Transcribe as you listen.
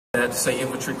to say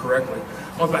infantry correctly.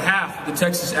 On behalf of the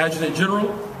Texas Adjutant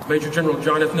General, Major General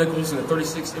John F. Nichols, and the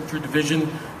 36th Infantry Division,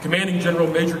 Commanding General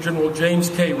Major General James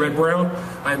K. Red Brown,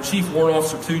 I am Chief Warrant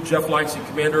Officer 2 Jeff Lightsey,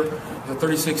 Commander of the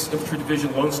 36th Infantry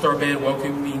Division Lone Star Band,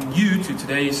 welcoming you to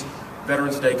today's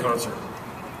Veterans Day concert.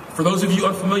 For those of you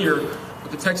unfamiliar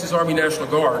with the Texas Army National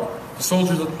Guard, the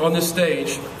soldiers on this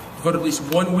stage devote at least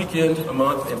one weekend a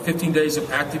month and 15 days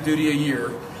of active duty a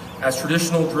year as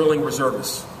traditional drilling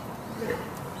reservists.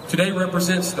 Today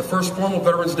represents the first formal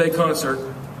Veterans Day concert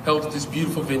held at this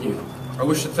beautiful venue. I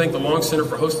wish to thank the Long Center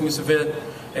for hosting this event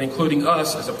and including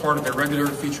us as a part of their regular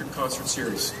featured concert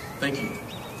series. Thank you.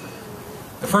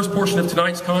 The first portion of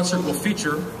tonight's concert will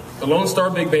feature the Lone Star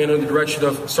Big Band under the direction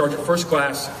of Sergeant First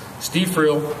Class Steve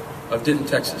Friel of Denton,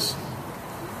 Texas.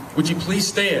 Would you please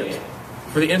stand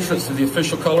for the entrance to the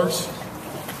official colors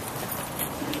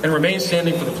and remain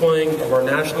standing for the playing of our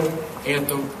national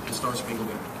anthem, the Star Spangled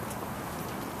Banner.